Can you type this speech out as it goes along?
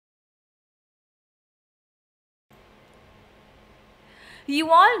You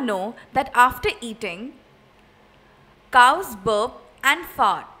all know that after eating, cows burp and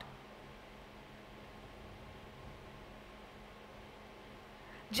fart.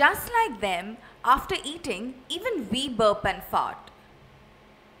 Just like them, after eating, even we burp and fart.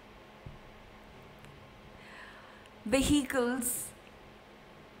 Vehicles,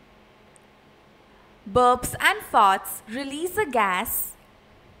 burps and farts release a gas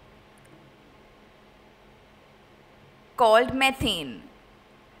called methane.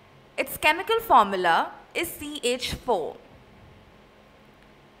 Its chemical formula is CH4.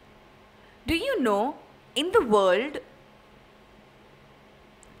 Do you know, in the world,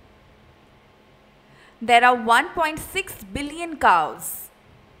 there are 1.6 billion cows.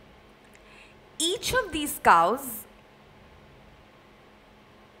 Each of these cows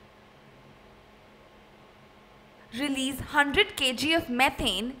release 100 kg of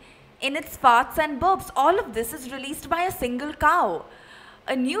methane in its farts and burps. All of this is released by a single cow.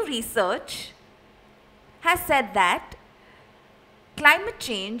 A new research has said that climate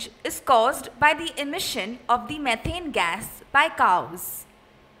change is caused by the emission of the methane gas by cows.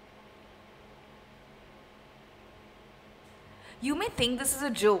 You may think this is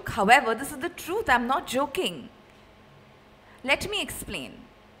a joke. However, this is the truth. I'm not joking. Let me explain.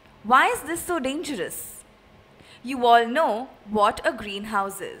 Why is this so dangerous? You all know what a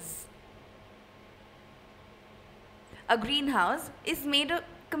greenhouse is. A greenhouse is made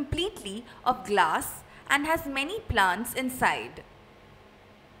completely of glass and has many plants inside.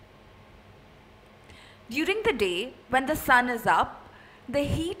 During the day, when the sun is up, the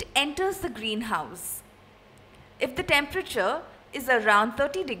heat enters the greenhouse. If the temperature is around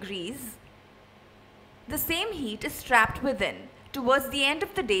 30 degrees, the same heat is trapped within. Towards the end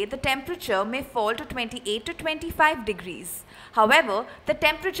of the day, the temperature may fall to 28 to 25 degrees. However, the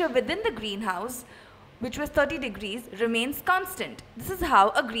temperature within the greenhouse, which was 30 degrees, remains constant. This is how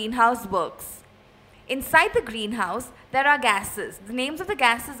a greenhouse works. Inside the greenhouse, there are gases. The names of the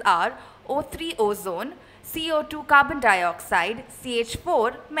gases are O3 ozone, CO2 carbon dioxide,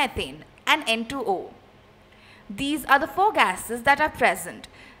 CH4 methane, and N2O. These are the four gases that are present.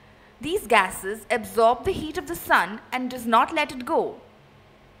 These gases absorb the heat of the sun and does not let it go.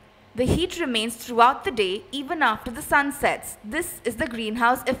 The heat remains throughout the day even after the sun sets. This is the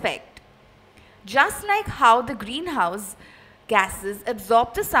greenhouse effect. Just like how the greenhouse gases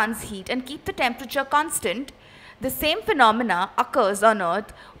absorb the sun's heat and keep the temperature constant, the same phenomena occurs on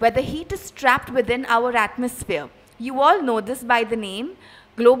Earth where the heat is trapped within our atmosphere. You all know this by the name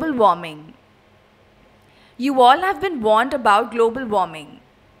global warming. You all have been warned about global warming.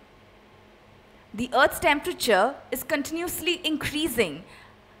 The Earth's temperature is continuously increasing,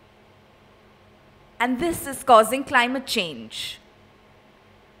 and this is causing climate change.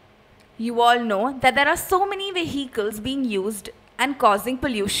 You all know that there are so many vehicles being used and causing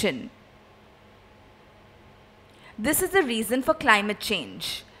pollution. This is the reason for climate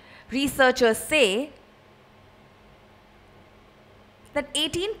change. Researchers say that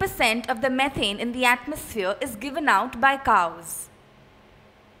 18% of the methane in the atmosphere is given out by cows.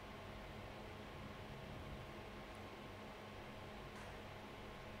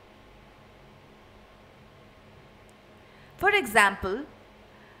 For example,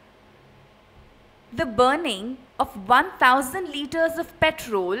 the burning of 1,000 liters of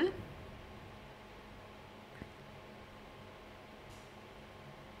petrol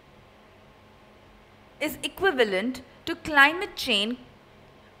is equivalent to climate change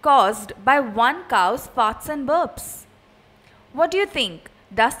caused by one cow's farts and burps. What do you think?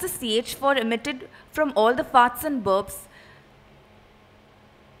 Does the CH4 emitted from all the farts and burps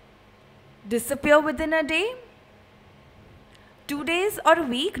disappear within a day? 2 days or a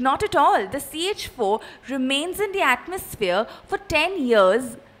week? Not at all. The CH4 remains in the atmosphere for 10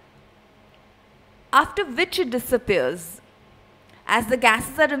 years, after which it disappears. As the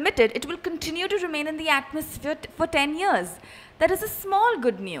gases are emitted, it will continue to remain in the atmosphere for 10 years. There is a small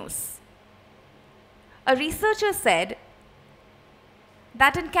good news. A researcher said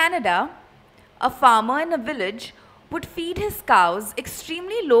that in Canada, a farmer in a village would feed his cows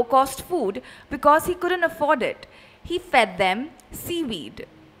extremely low-cost food because he couldn't afford it. He fed them seaweed.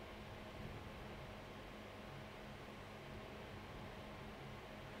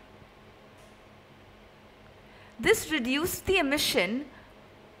 This reduced the emission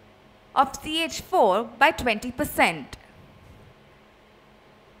of CH4 by 20%.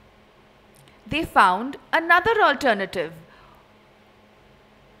 They found another alternative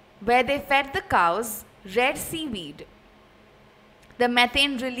where they fed the cows red seaweed. The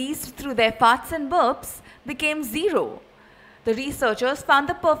methane released through their farts and burps became zero. The researchers found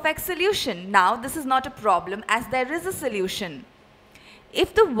the perfect solution. Now this is not a problem as there is a solution.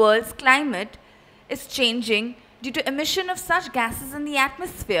 if the world's climate is changing due to emission of such gases in the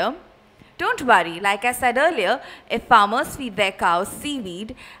atmosphere, don't worry, like I said earlier, if farmers feed their cows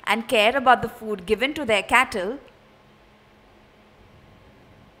seaweed and care about the food given to their cattle,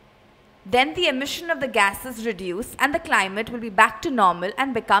 then the emission of the gases reduce and the climate will be back to normal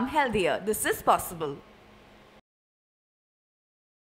and become healthier. This is possible.